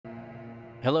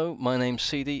Hello, my name's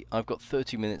CD, I've got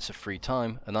 30 minutes of free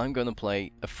time, and I'm going to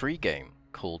play a free game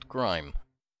called Grime.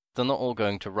 They're not all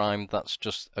going to rhyme, that's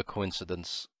just a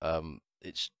coincidence.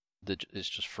 It's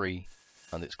just free,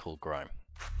 and it's called Grime.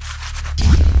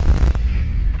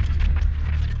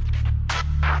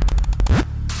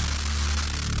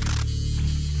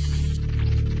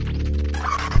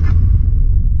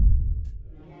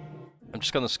 I'm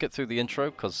just going to skip through the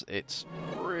intro, because it's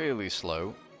really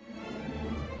slow.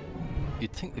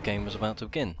 You'd think the game was about to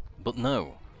begin, but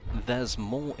no, there's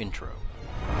more intro.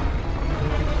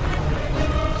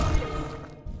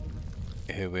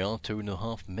 Here we are,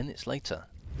 2.5 minutes later.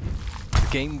 The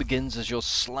game begins as you're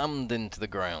slammed into the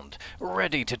ground,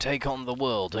 ready to take on the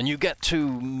world, and you get to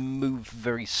move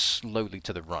very slowly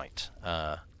to the right.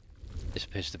 This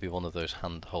appears to be one of those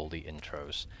hand-holdy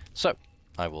intros. So,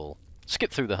 I will skip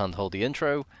through the hand-holdy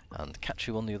intro and catch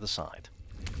you on the other side.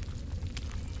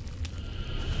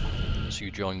 So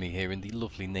you join me here in the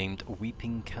lovely named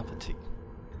Weeping Cavity.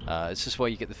 This is where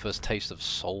you get the first taste of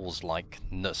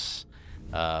Souls-likeness.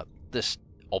 This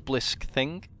obelisk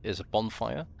thing is a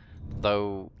bonfire,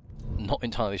 though not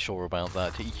entirely sure about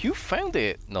that. You found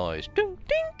it! Nice! Ding,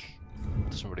 ding!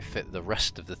 Doesn't really fit the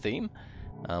rest of the theme,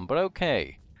 but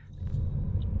okay.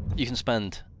 You can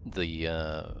spend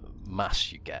the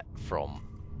mass you get from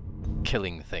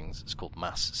killing things, it's called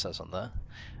mass, it says on there,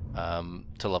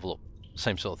 to level up.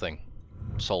 Same sort of thing.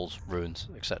 Souls, runes,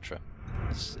 etc.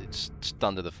 It's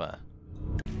standard affair.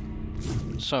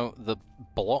 So the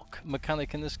block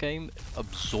mechanic in this game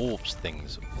absorbs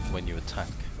things when you attack,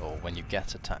 or when you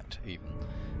get attacked even.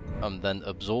 And then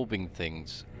absorbing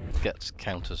things gets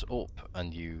counters up,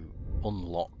 and you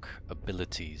unlock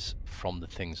abilities from the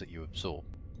things that you absorb.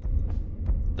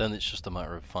 Then it's just a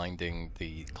matter of finding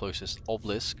the closest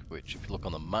obelisk, which if you look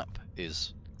on the map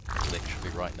is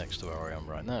literally right next to where I am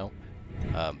right now.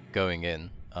 Going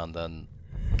in and then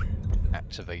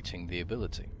activating the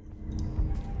ability.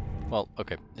 Well,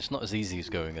 okay, it's not as easy as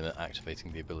going in and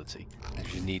activating the ability,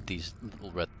 because you need these little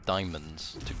red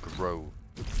diamonds to grow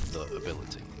the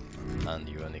ability, and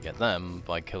you only get them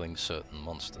by killing certain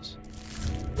monsters.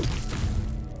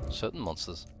 Certain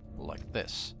monsters like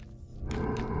this.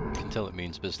 You can tell it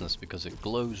means business because it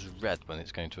glows red when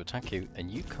it's going to attack you,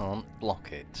 and you can't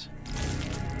block it.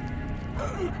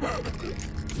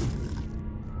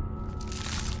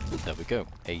 There we go,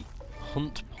 a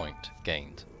hunt point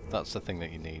gained. That's the thing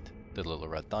that you need, the little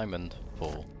red diamond,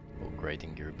 for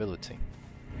upgrading your ability.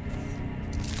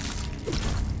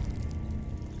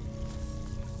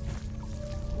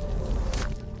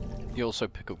 You also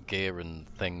pick up gear and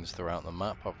things throughout the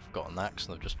map. I've got an axe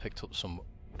and I've just picked up some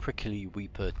prickly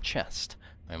weeper chest.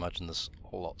 I imagine there's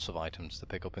lots of items to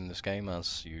pick up in this game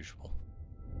as usual.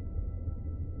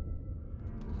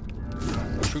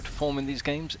 True to form in these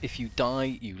games, if you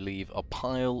die, you leave a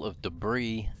pile of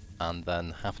debris and then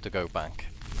have to go back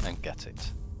and get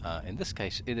it. In this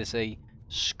case, it is a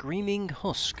screaming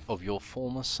husk of your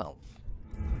former self.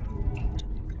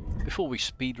 Before we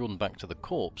speedrun back to the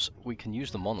corpse, we can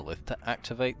use the monolith to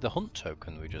activate the hunt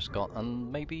token we just got,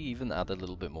 and maybe even add a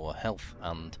little bit more health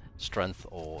and strength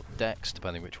or dex,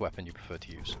 depending which weapon you prefer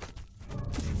to use.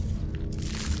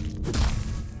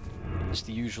 It's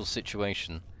the usual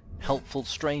situation. Helpful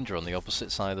stranger on the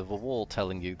opposite side of a wall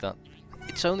telling you that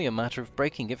it's only a matter of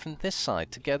breaking it from this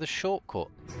side to get a shortcut.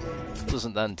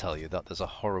 Doesn't then tell you that there's a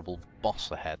horrible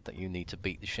boss ahead that you need to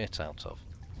beat the shit out of.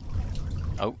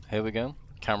 Oh, here we go.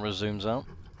 Camera zooms out.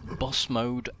 Boss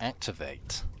mode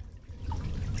activate.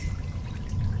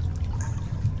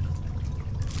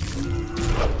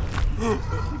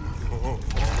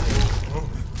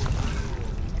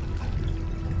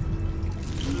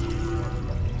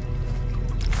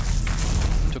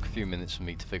 Took a few minutes for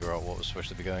me to figure out what was supposed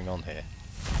to be going on here.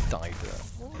 Died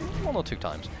one or two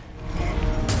times.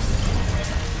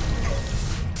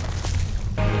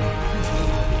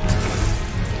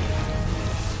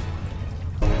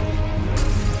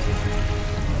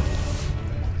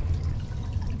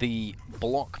 The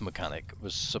block mechanic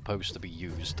was supposed to be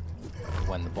used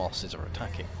when the bosses are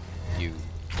attacking. You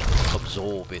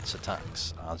absorb its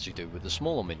attacks, as you do with the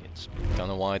smaller minions. Don't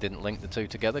know why I didn't link the two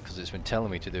together, because it's been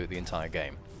telling me to do it the entire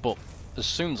game. But as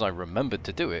soon as I remembered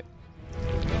to do it,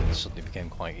 it suddenly became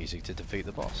quite easy to defeat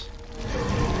the boss.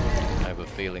 I have a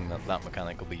feeling that that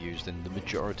mechanic will be used in the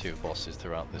majority of bosses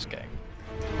throughout this game.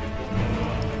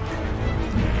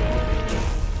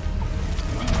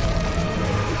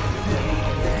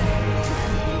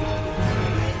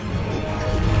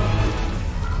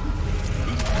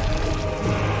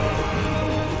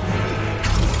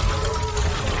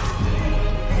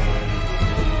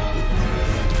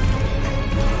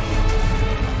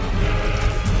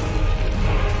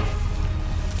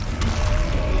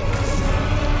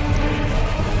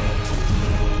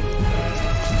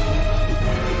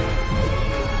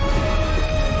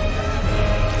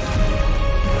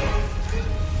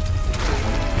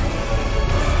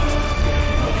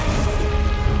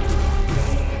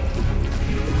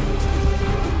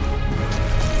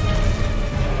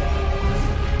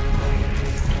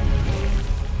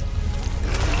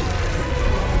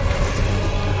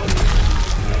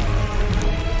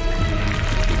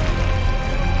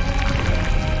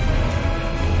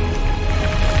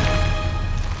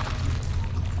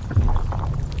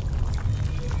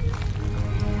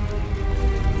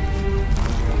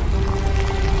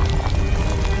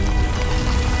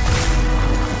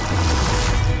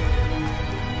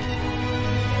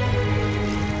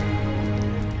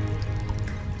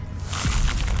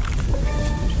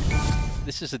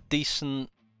 this is a decent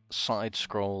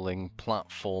side-scrolling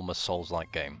platformer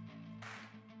Souls-like game.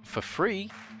 For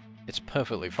free, it's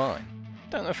perfectly fine.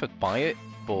 Don't know if I'd buy it,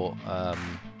 but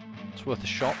it's worth a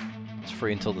shot. It's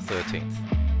free until the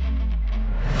 13th.